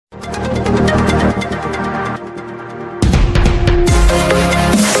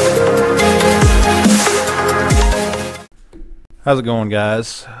How's it going,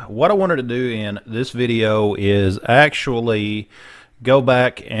 guys? What I wanted to do in this video is actually go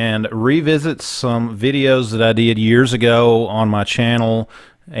back and revisit some videos that I did years ago on my channel,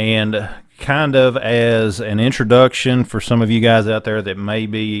 and kind of as an introduction for some of you guys out there that may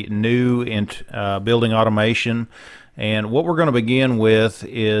be new in building automation. And what we're going to begin with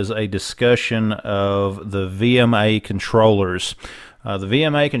is a discussion of the VMA controllers. The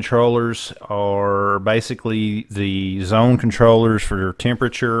VMA controllers are basically the zone controllers for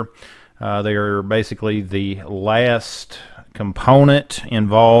temperature. They are basically the last component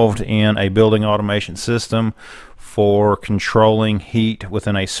involved in a building automation system for controlling heat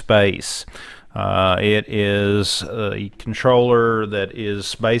within a space. It is a controller that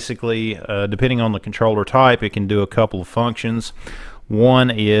is basically, depending on the controller type, it can do a couple of functions.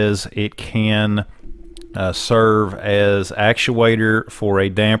 One is it can serve as actuator for a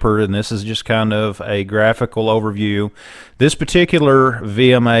damper, and this is just kind of a graphical overview. This particular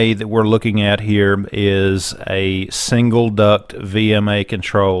VMA that we're looking at here is a single duct VMA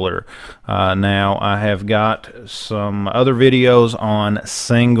controller. Now I have got some other videos on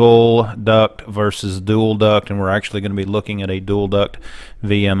single duct versus dual duct, and we're actually going to be looking at a dual duct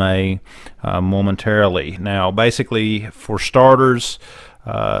VMA momentarily. Now basically, for starters,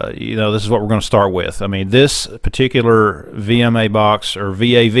 this is what we're going to start with. I mean, this particular VMA box or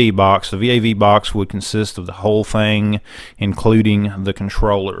VAV box, the VAV box would consist of the whole thing, including the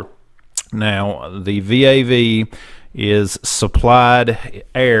controller. Now, the VAV is supplied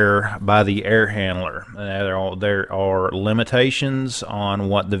air by the air handler. There are limitations on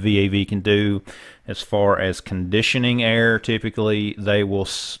what the VAV can do as far as conditioning air. Typically, they will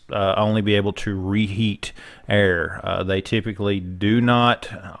only be able to reheat air. They typically do not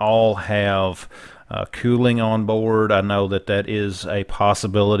all have cooling on board. I know that is a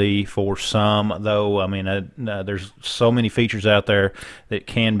possibility for some, though. I mean, there's so many features out there that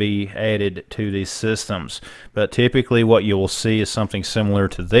can be added to these systems. But typically what you will see is something similar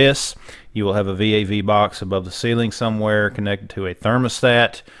to this. You will have a VAV box above the ceiling somewhere connected to a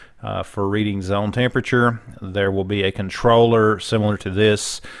thermostat for reading zone temperature. There will be a controller similar to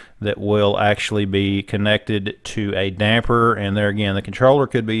this that will actually be connected to a damper, and there again, the controller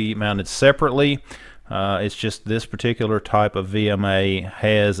could be mounted separately. It's just this particular type of VMA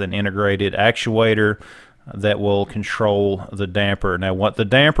has an integrated actuator that will control the damper. Now, what the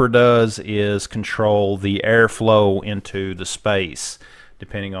damper does is control the airflow into the space.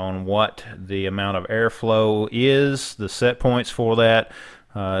 Depending on what the amount of airflow is, the set points for that,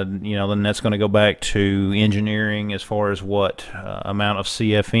 then that's going to go back to engineering as far as what amount of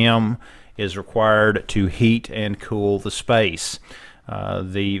CFM is required to heat and cool the space.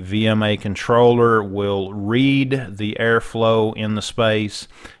 The VMA controller will read the airflow in the space,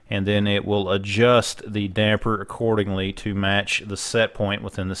 and then it will adjust the damper accordingly to match the set point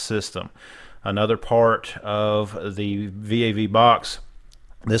within the system. Another part of the VAV box,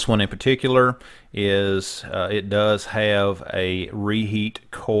 this one in particular, is it does have a reheat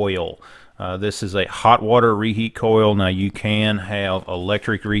coil. This is a hot water reheat coil. Now, you can have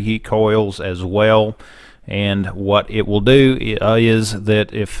electric reheat coils as well, and what it will do is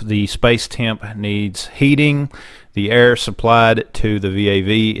that if the space temp needs heating, the air supplied to the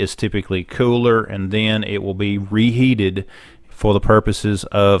VAV is typically cooler, and then it will be reheated for the purposes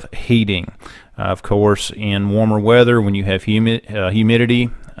of heating. Of course, in warmer weather, when you have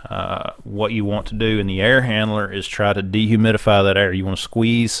humidity, what you want to do in the air handler is try to dehumidify that air. You want to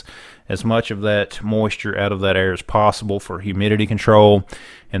squeeze as much of that moisture out of that air as possible for humidity control,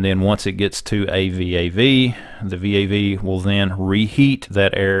 and then once it gets to a VAV, the VAV will then reheat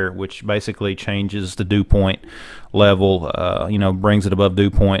that air, which basically changes the dew point level, brings it above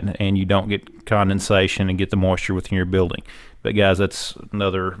dew point, and you don't get condensation and get the moisture within your building. But guys, that's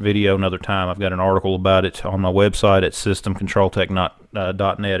another video, another time. I've got an article about it on my website at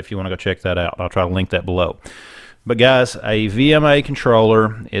systemcontroltech.net if you want to go check that out. I'll try to link that below. But guys, a VMA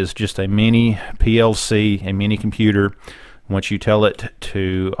controller is just a mini PLC, a mini computer. Once you tell it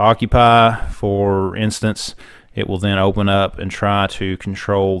to occupy, for instance, it will then open up and try to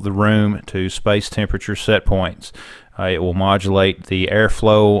control the room to space temperature set points. It will modulate the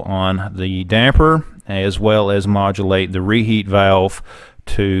airflow on the damper, as well as modulate the reheat valve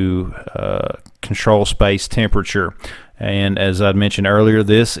to control space temperature. And as I mentioned earlier,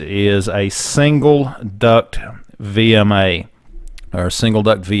 this is a single duct VMA, or single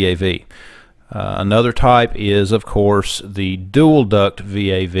duct VAV. Another type is, of course, the dual duct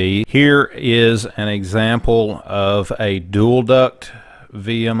VAV. Here is an example of a dual duct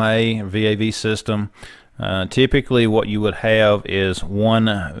VMA VAV system. Typically what you would have is one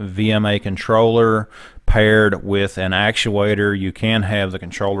VMA controller paired with an actuator. You can have the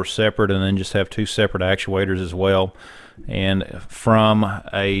controller separate and then just have two separate actuators as well. And from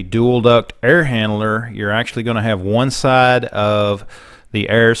a dual duct air handler, you're actually going to have one side of the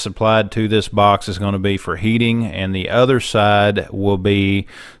air supplied to this box is going to be for heating, and the other side will be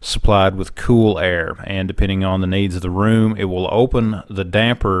supplied with cool air. And depending on the needs of the room, it will open the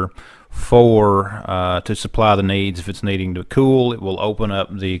damper to supply the needs. If it's needing to cool, it will open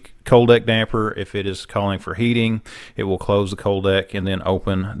up the cold deck damper. If it is calling for heating, it will close the cold deck and then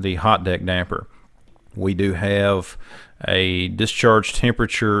open the hot deck damper. We do have a discharge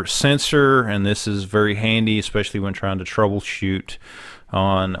temperature sensor, and this is very handy, especially when trying to troubleshoot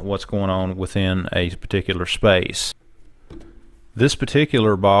on what's going on within a particular space. This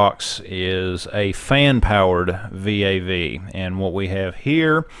particular box is a fan-powered VAV, and what we have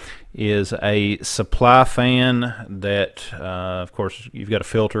here is a supply fan that, of course, you've got a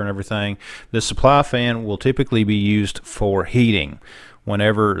filter and everything. This supply fan will typically be used for heating.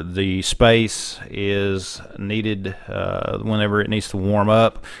 Whenever the space is needed, whenever it needs to warm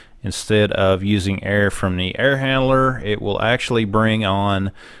up, instead of using air from the air handler, it will actually bring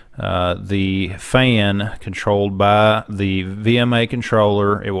on the fan controlled by the VMA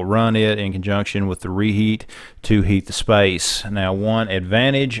controller. It will run it in conjunction with the reheat to heat the space. Now, one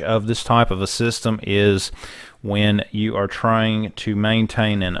advantage of this type of a system is when you are trying to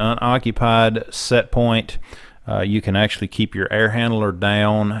maintain an unoccupied set point, you can actually keep your air handler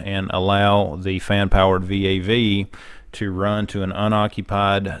down and allow the fan-powered VAV to run to an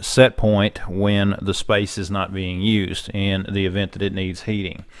unoccupied set point when the space is not being used in the event that it needs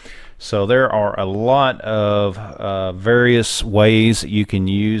heating. So there are a lot of various ways you can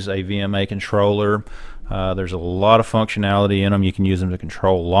use a VMA controller. There's a lot of functionality in them. You can use them to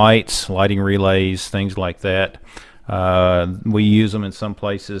control lights, lighting relays, things like that. We use them in some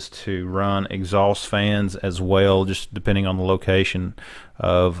places to run exhaust fans as well, just depending on the location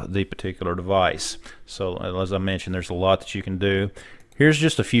of the particular device. So as I mentioned, there's a lot that you can do. Here's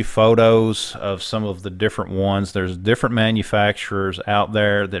just a few photos of some of the different ones. There's different manufacturers out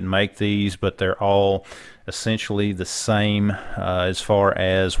there that make these, but they're all essentially the same as far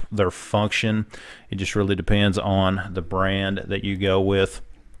as their function. It just really depends on the brand that you go with.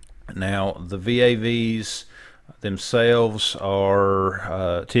 Now, the VAVs themselves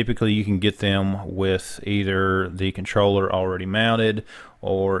are typically you can get them with either the controller already mounted,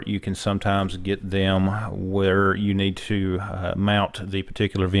 or you can sometimes get them where you need to mount the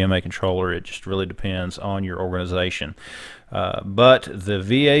particular VMA controller. It just really depends on your organization. But the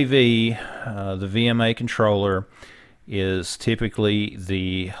VAV, the VMA controller, is typically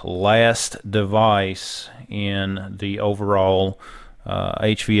the last device in the overall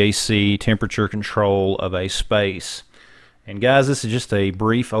HVAC temperature control of a space. And guys, this is just a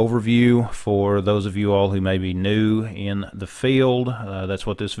brief overview for those of you all who may be new in the field. That's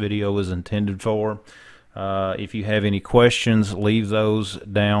what this video is intended for. If you have any questions, leave those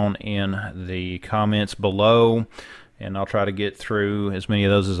down in the comments below, and I'll try to get through as many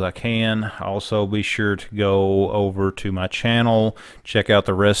of those as I can. Also, be sure to go over to my channel, check out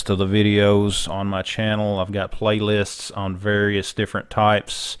the rest of the videos on my channel. I've got playlists on various different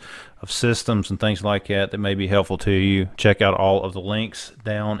types of systems and things like that that may be helpful to you. Check out all of the links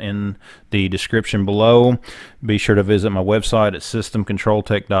down in the description below. Be sure to visit my website at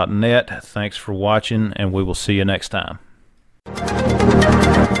systemcontroltech.net. Thanks for watching, and we will see you next time.